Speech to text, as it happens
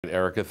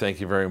Erica,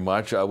 thank you very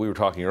much. We were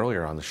talking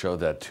earlier on the show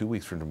that 2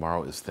 weeks from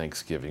tomorrow is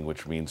Thanksgiving,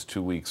 which means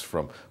 2 weeks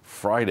from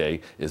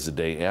Friday is the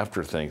day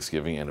after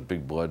Thanksgiving and a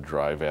big blood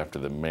drive after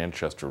the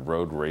Manchester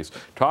Road Race.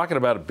 Talking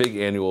about a big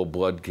annual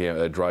blood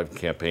drive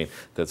campaign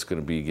that's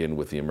going to begin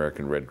with the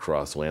American Red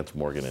Cross. Lance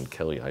Morgan and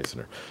Kelly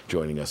Eisner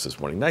joining us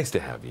this morning. Nice to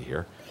have you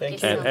here.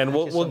 Thank you. And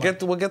we'll get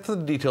to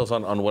the details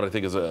on what I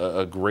think is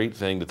a great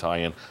thing to tie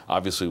in,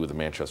 obviously, with the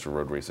Manchester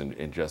Road Race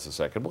in just a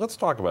second. But let's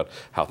talk about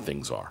how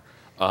things are.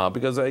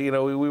 Because, we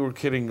were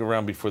kidding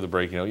around before the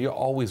break, you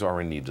always are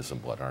in need of some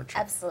blood, aren't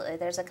you? Absolutely.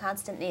 There's a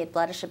constant need.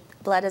 Blood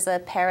is a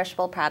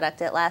perishable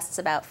product. It lasts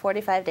about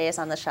 45 days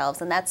on the shelves,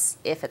 and that's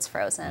if it's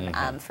frozen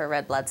for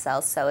red blood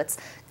cells. So it's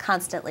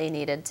constantly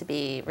needed to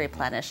be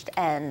replenished.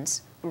 And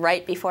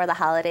right before the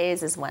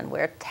holidays is when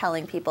we're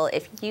telling people,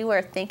 if you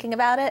are thinking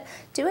about it,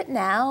 do it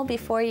now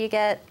before you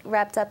get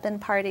wrapped up in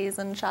parties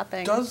and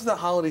shopping. Does the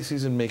holiday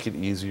season make it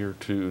easier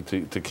to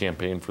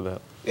campaign for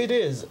that? It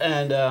is,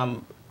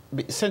 and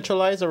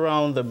centralized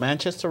around the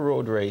Manchester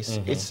Road Race,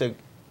 it's a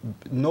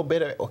no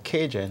better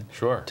occasion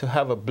to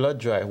have a blood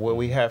drive where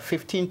we have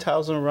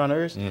 15,000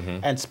 runners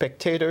and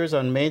spectators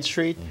on Main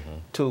Street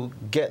to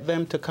get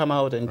them to come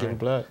out and give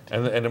blood.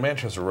 And the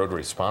Manchester Road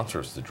Race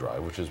sponsors the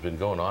drive, which has been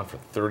going on for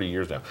 30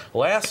 years now.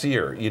 Last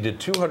year, you did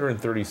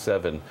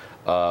 237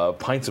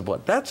 pints of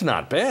blood. That's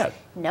not bad.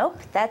 Nope,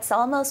 that's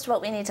almost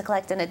what we need to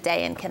collect in a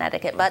day in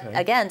Connecticut. But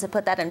again, to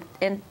put that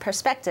in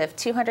perspective,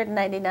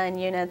 299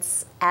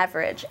 units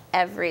average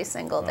every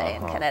single day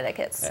in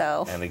Connecticut.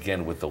 So, and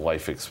again, with the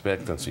life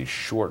expectancy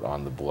short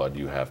on the blood,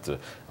 you have to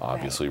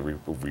obviously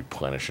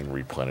replenish and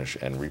replenish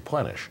and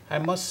replenish. I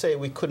must say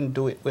we couldn't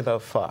do it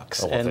without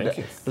Fox. Oh, well, thank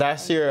you.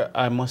 Last year,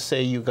 I must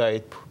say you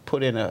guys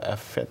put in a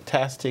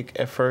fantastic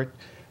effort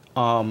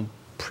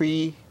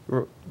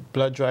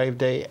pre-blood drive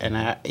day,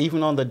 and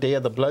even on the day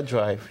of the blood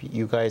drive,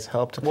 you guys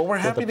helped. Well, we're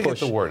happy to get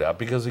the word out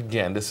because,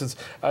 again, this is,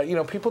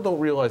 people don't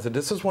realize that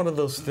this is one of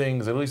those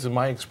things, at least in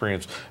my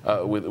experience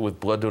with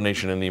blood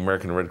donation and the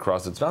American Red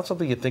Cross, it's not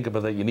something you think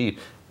about that you need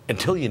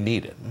until you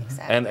need it.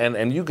 Exactly.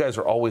 And you guys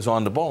are always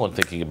on the ball and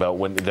thinking about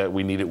that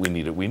we need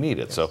it.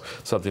 Yes. So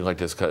something like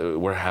this,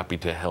 we're happy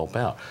to help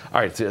out. All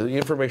right, so the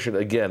information,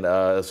 again,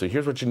 so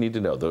here's what you need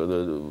to know.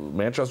 The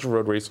Manchester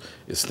Road Race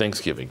is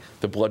Thanksgiving.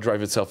 The blood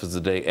drive itself is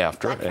the day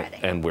after.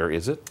 And where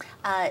is it?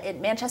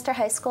 At Manchester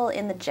High School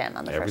in the gym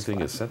on the first floor.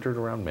 Everything is centered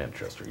around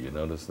Manchester. You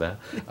notice that?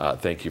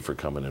 Thank you for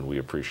coming, and we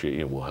appreciate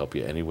you, and we'll help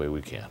you any way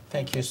we can.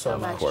 Thank you so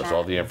much. Of course,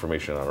 all the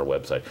information on our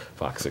website,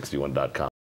 fox61.com.